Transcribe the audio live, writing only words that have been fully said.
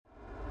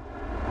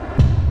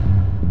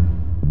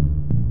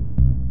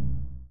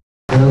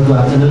Hello, good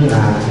afternoon,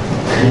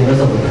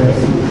 members of the press.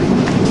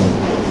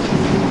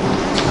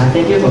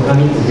 Thank you for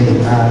coming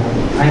today.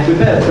 I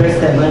prepared a press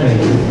statement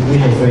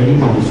which has already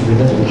been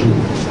distributed to you.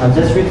 I'll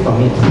just read from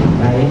it.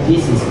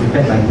 This is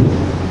prepared by me.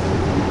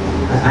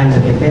 I'm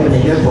the campaign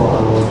manager for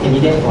our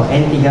candidate for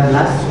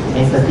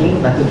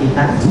N13 Batu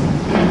Kitan.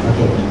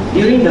 Okay.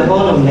 During the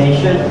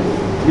nomination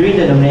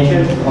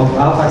of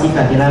our party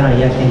Keadilan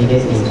Rakyat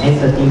candidate in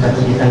N13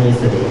 Batu Kitan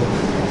yesterday,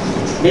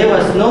 there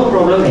was no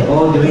problem at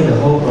all during the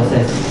whole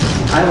process.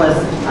 I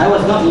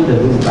was not in the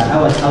room, but I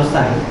was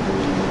outside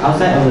of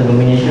the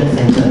nomination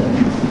center,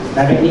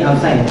 directly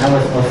outside, and I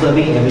was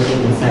observing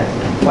everything inside.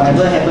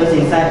 Whatever happens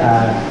inside,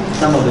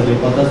 some of the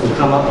reporters will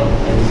come out and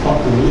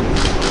report to me,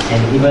 and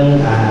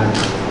even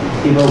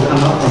people who come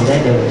out from there,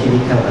 they will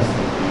actually tell us.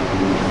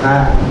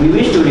 We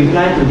wish to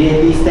reply to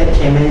DAP State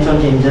Chairman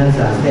Chon Chen Zhen's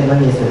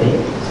statement yesterday,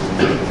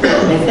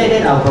 and state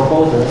that our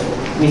proposer,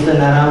 Mr.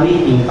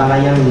 Narawi bin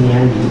Palayang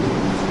Miniandi,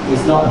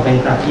 is not a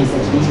bankrupt. He is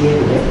actually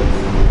here today.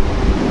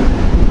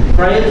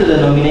 Prior to the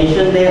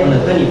nomination day on the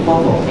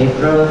 24th of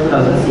April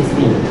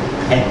 2016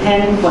 at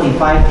 10:45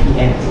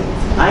 p.m.,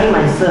 I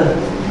myself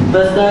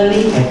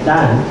personally have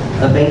done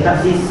a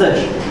bankruptcy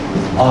search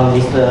on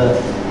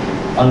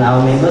our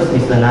members,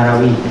 Mr.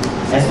 Narawi,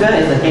 as well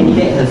as the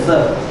candidate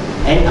herself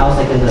and our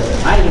seconder.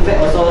 I in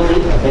fact also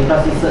did a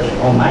bankruptcy search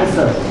on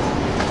myself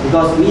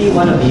because we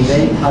want to be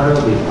very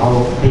thorough with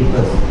our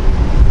papers.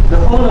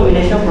 The whole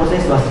nomination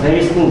process was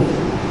very smooth,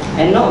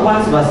 and not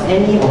once was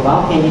any of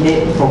our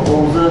candidate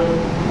proposal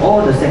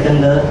or the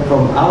seconder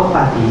from our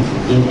party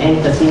in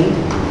N13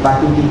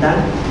 Batu Kitan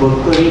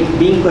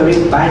being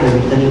queried by the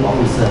returning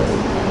officer.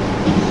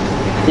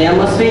 The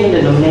atmosphere in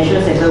the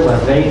nomination center was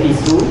very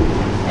peaceful,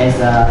 as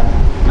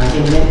my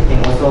candidate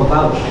can also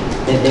vouch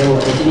that they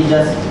were actually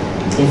just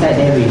inside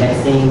there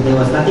relaxing. There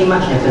was nothing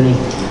much happening,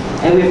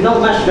 and with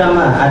not much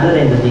drama other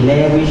than the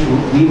delay which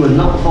we were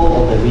not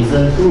told of the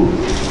reason to.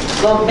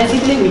 So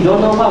basically we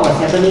don't know what was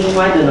happening,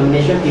 why the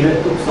nomination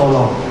period took so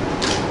long.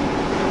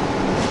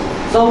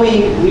 So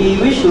we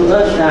wish to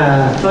urge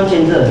Chon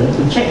Chen Zhen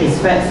to check his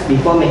facts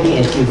before making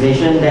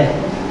accusation that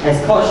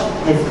has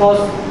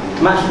caused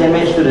much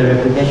damage to the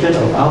reputation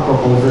of our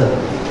proposer,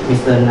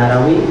 Mr.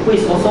 Narawi, who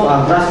is also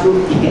our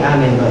grassroots TKR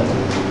member.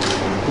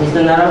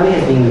 Mr. Narawi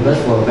has been with us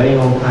for a very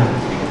long time.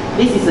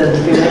 This is a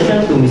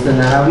defamation to Mr.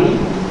 Narawi,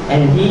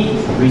 and he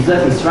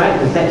reserves his right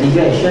to take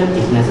legal action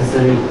if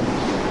necessary.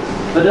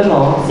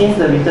 Furthermore, since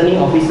the returning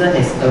officer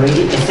has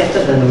already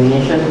accepted the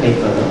nomination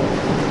paper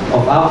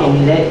of our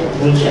candidate,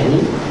 Ng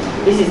Shani,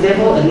 this is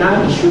therefore a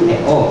non-issue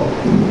at all.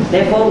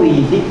 Therefore,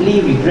 we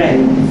deeply regret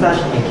such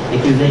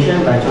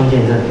accusation by Chon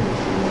Chen Zhen.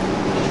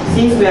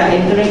 Since we are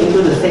entering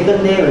into the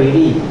second day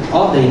already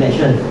of the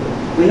election,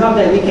 we hope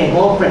that we can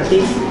all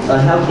practice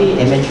a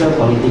healthy and mature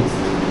politics.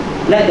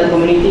 Let the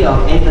community of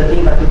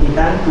N13 Batu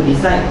Kitan to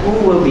decide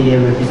who will be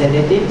their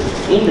representative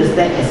in the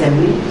State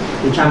Assembly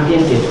to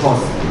champion their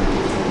cause.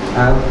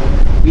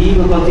 We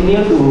will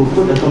continue to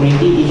put the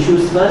community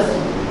issues first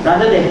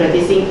rather than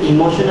practicing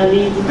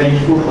emotionally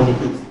vengeful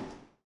politics.